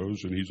one of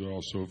those, and he's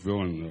also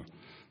filling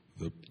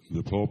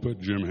the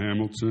pulpit. Jim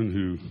Hamilton,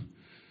 who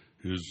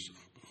is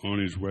on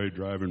his way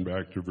driving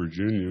back to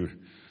Virginia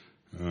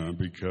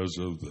because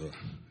of the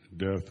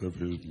death of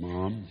his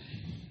mom.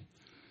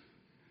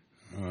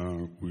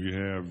 We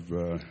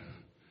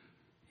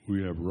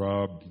have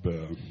Rob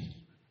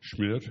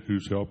Schmidt,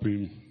 who's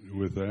helping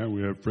with that.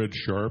 We have Fred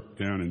Sharp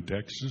down in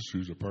Texas,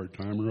 who's a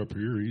part-timer up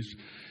here.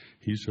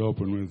 He's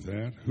helping with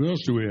that. Who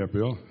else do we have,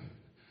 Bill?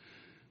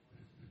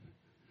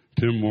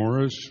 Tim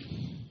Morris.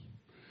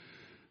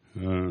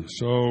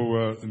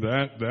 So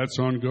that's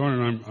ongoing,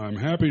 and I'm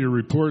happy to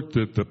report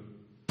that the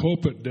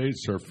pulpit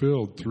dates are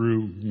filled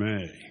through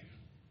May.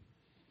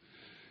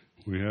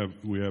 We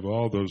have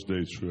all those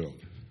dates filled.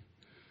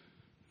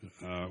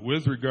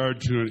 With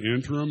regard to an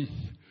interim,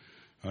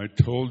 I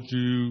told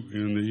you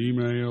in the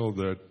email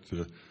that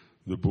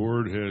the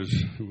board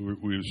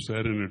we've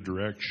set in a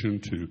direction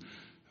to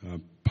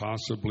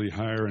possibly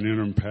hire an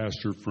interim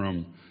pastor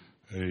from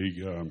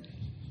a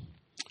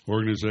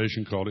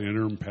organization called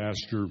Interim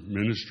Pastor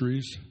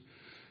Ministries.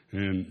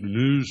 And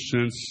news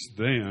since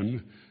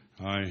then,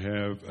 I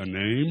have a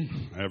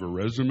name, I have a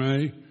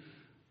resume,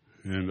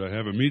 and I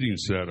have a meeting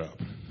set up.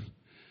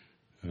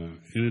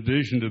 In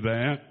addition to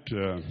that,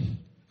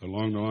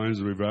 along the lines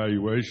of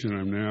evaluation,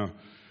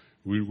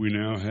 we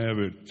now have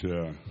it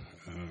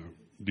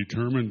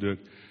determined that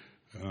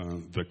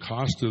the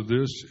cost of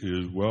this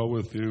is well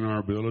within our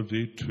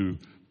ability to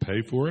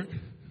pay for it,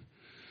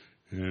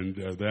 and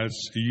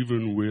that's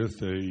even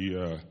with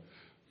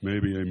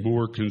maybe a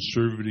more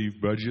conservative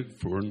budget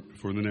for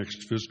the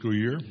next fiscal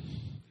year.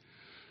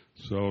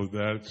 So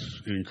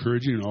that's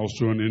encouraging.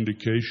 Also, an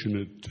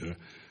indication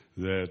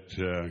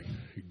that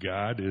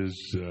God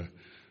is,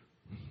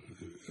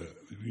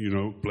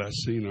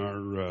 blessing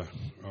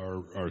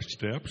our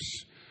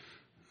steps.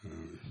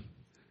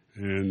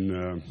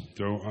 And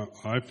so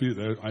I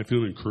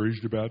feel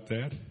encouraged about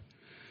that.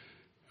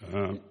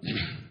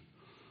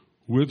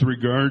 With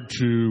regard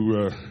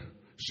to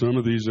some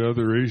of these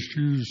other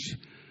issues,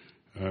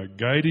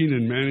 guiding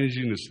and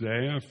managing the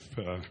staff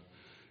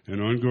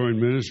and ongoing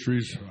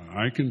ministries,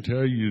 I can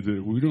tell you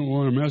that we don't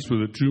want to mess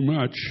with it too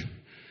much,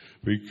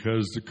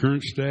 because the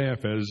current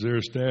staff, as they're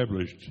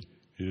established,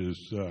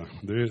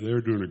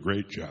 they're doing a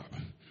great job.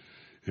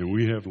 And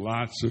we have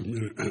lots of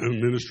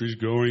ministries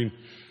going.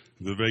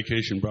 The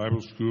Vacation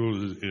Bible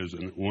School is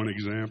one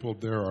example.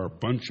 There are a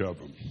bunch of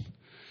them.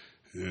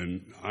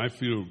 And I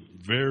feel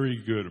very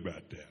good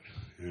about that.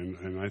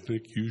 And I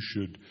think you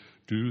should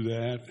do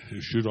that.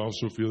 You should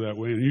also feel that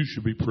way. And you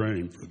should be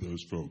praying for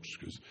those folks,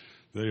 because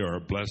they are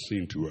a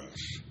blessing to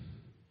us.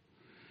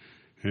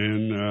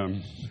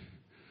 And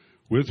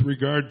with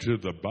regard to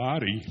the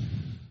body,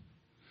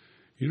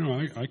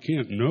 I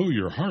can't know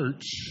your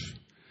hearts,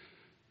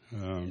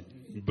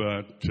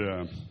 but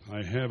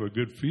I have a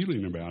good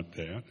feeling about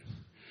that.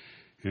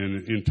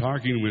 And in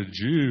talking with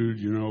Jude,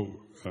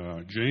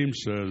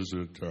 James says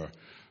that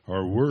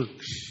our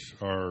works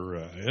are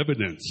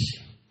evidence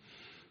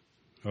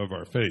of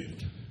our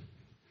faith.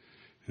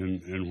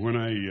 And when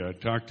I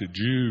talked to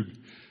Jude,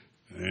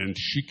 and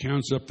she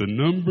counts up the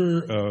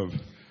number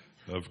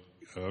of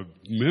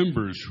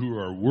members who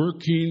are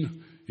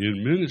working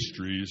in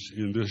ministries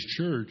in this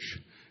church,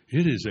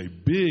 it is a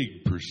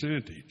big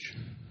percentage.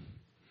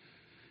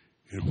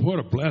 And what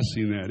a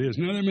blessing that is.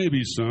 Now, there may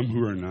be some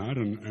who are not,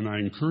 and I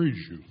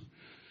encourage you.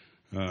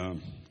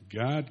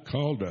 God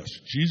called us,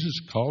 Jesus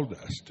called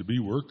us to be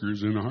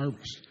workers in the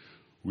harvest.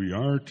 We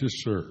are to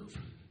serve.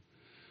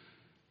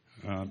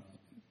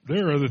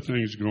 There are other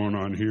things going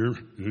on here,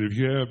 and if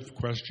you have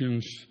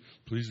questions,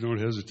 please don't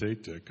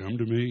hesitate to come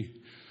to me,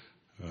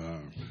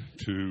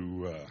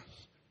 to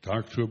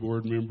talk to a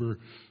board member,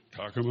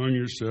 talk among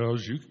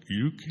yourselves.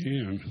 You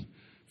can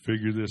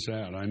figure this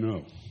out, I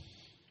know.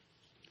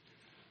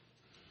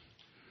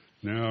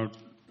 Now,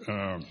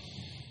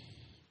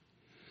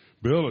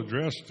 Bill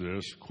addressed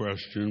this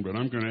question, but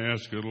I'm going to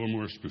ask it a little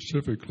more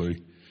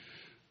specifically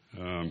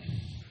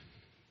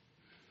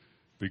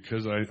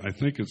because I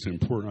think it's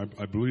important.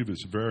 I believe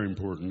it's very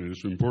important.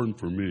 It's important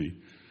for me.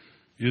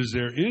 Is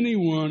there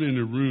anyone in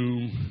the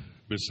room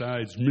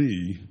besides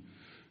me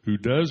who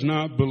does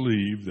not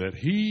believe that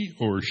he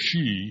or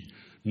she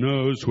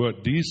knows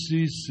what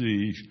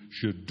DCC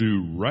should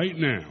do right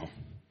now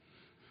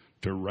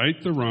to right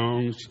the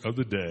wrongs of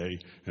the day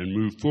and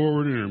move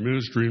forward in our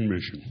ministry and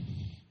mission?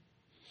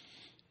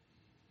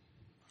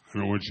 I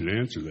don't want you to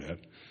answer that,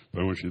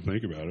 but I want you to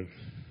think about it.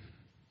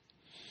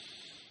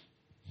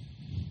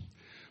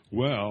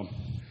 Well,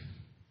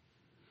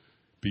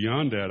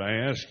 beyond that,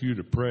 I ask you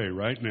to pray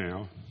right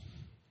now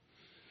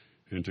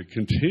and to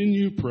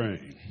continue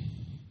praying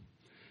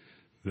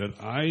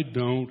that I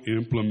don't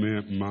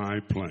implement my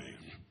plan,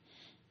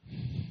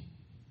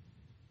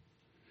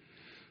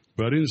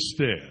 but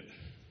instead,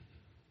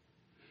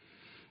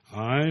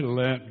 I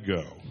let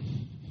go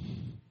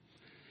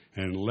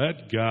and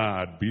let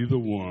God be the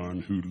one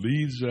who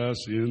leads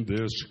us in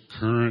this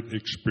current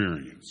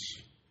experience.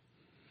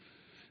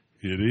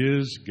 It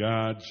is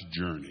God's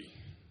journey.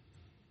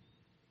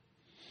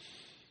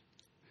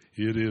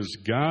 It is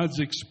God's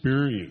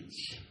experience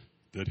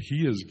that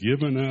He has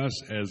given us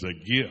as a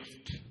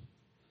gift.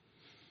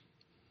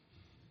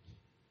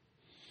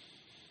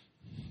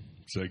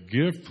 It's a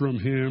gift from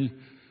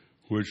Him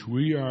which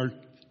we are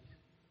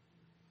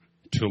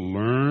to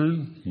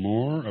learn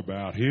more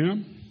about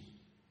Him.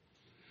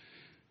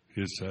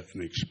 It's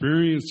an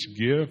experience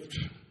gift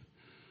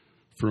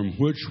from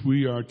which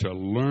we are to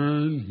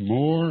learn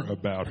more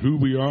about who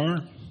we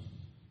are.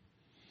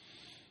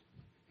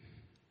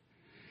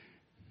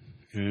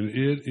 And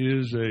it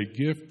is a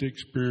gift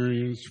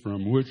experience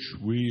from which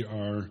we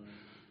are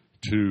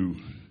to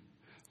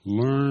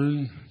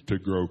learn to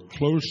grow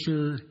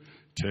closer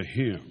to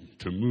Him,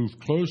 to move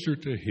closer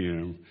to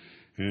Him.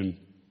 And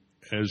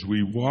as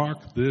we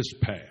walk this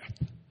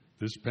path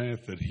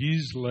that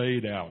He's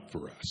laid out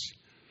for us.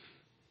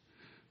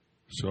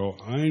 So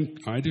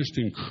I just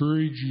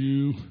encourage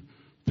you,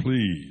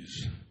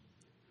 please,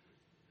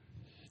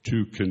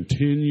 to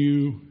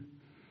continue.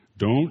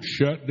 Don't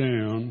shut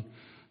down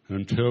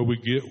until we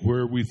get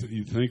where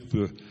you think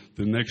the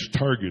next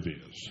target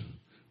is.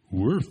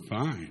 We're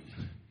fine.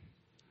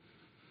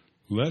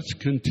 Let's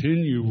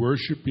continue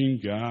worshiping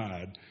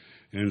God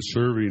and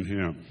serving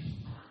Him.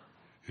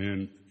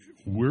 And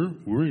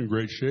we're in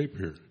great shape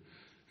here.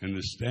 And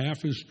the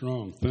staff is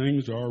strong.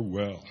 Things are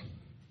well.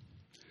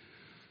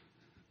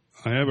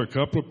 I have a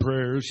couple of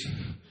prayers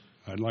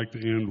I'd like to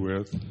end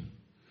with.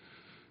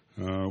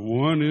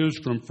 One is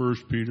from 1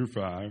 Peter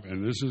 5,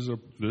 and this is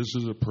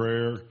a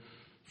prayer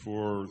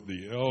for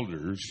the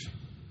elders.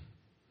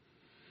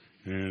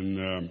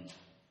 And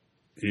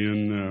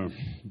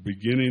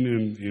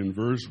beginning in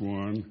verse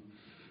 1,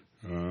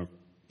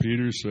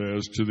 Peter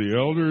says, "To the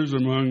elders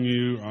among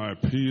you I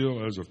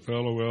appeal as a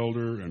fellow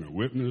elder and a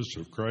witness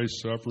of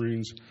Christ's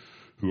sufferings,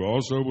 who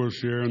also will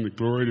share in the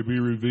glory to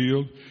be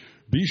revealed.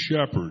 Be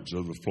shepherds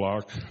of the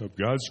flock, of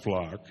God's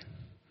flock,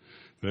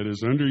 that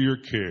is under your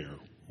care,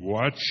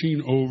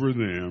 watching over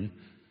them,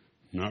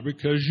 not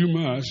because you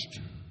must,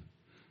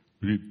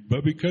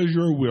 but because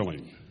you're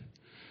willing,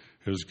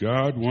 as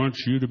God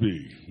wants you to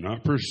be,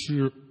 not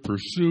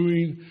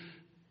pursuing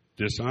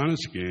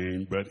dishonest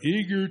gain, but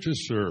eager to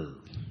serve,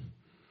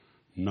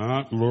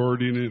 not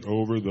lording it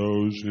over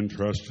those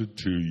entrusted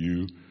to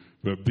you,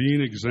 but being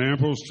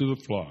examples to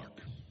the flock.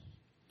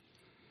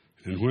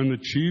 And when the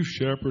chief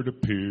shepherd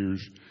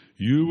appears,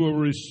 you will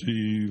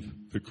receive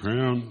the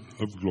crown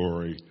of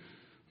glory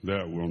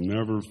that will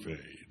never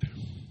fade."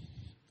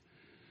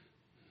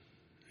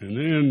 And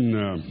then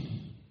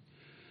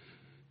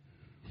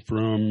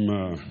from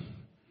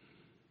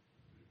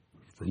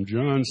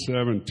John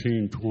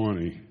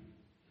 17:20,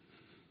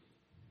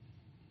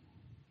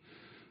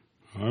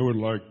 I would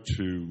like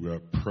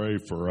to pray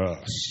for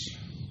us.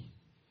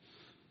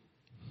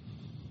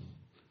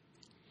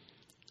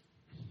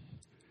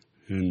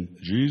 And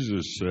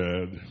Jesus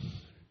said,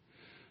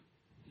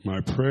 "My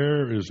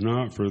prayer is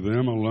not for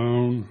them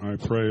alone. I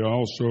pray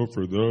also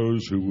for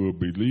those who will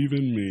believe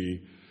in me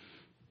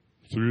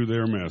through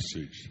their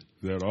message,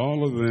 that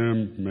all of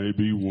them may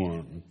be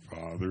one,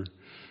 Father,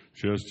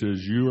 just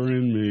as you are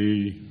in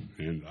me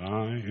and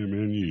I am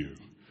in you.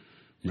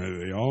 May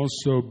they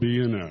also be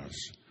in us,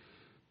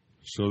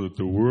 so that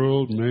the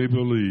world may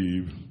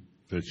believe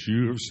that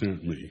you have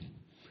sent me.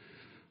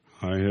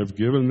 I have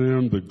given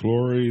them the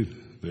glory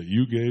that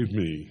you gave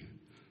me,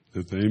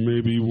 that they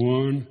may be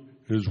one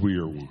as we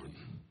are one.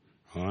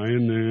 I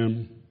and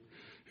them,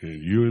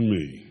 and you and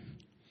me,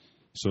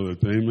 so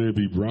that they may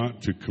be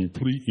brought to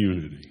complete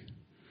unity.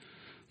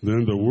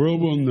 Then the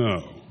world will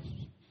know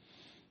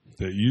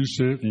that you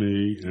sent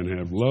me and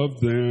have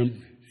loved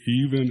them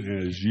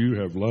even as you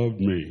have loved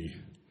me.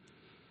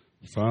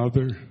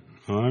 Father,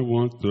 I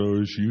want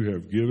those you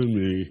have given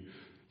me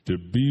to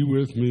be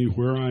with me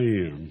where I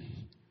am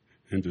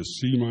and to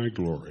see my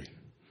glory.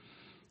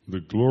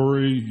 The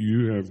glory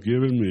you have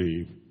given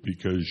me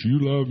because you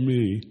loved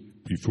me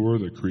before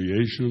the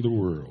creation of the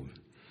world.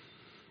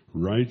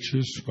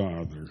 Righteous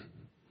Father,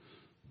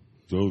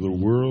 though the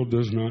world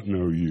does not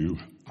know you,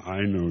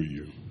 I know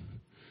you,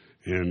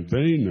 and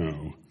they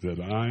know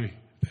that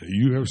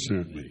you have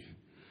sent me.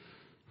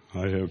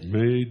 I have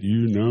made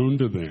you known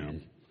to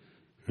them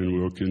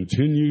and will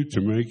continue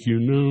to make you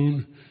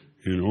known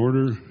in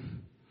order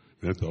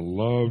that the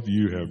love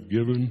you have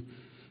given,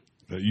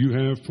 that you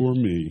have for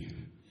me,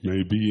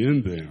 may be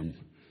in them,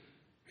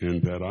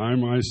 and that I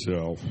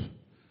myself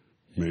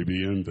may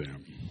be in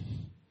them.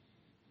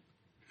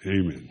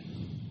 Amen.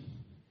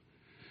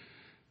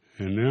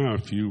 And now,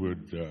 if you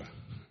would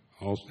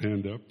all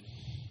stand up.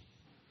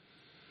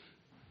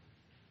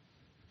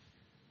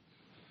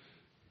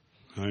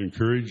 I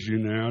encourage you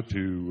now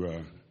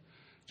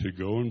to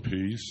go in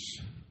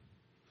peace.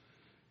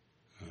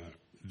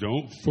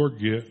 Don't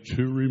forget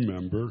to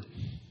remember.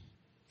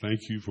 Thank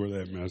you for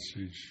that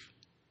message,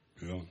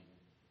 Bill.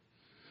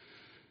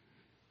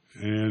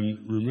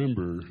 And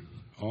remember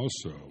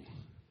also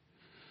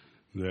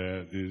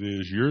that it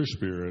is your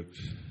spirit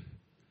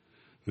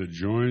that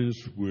joins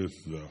with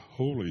the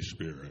Holy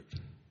Spirit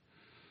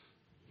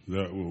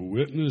that will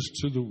witness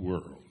to the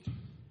world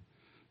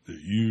that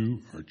you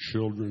are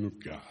children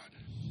of God.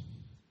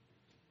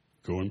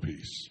 Go in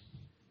peace.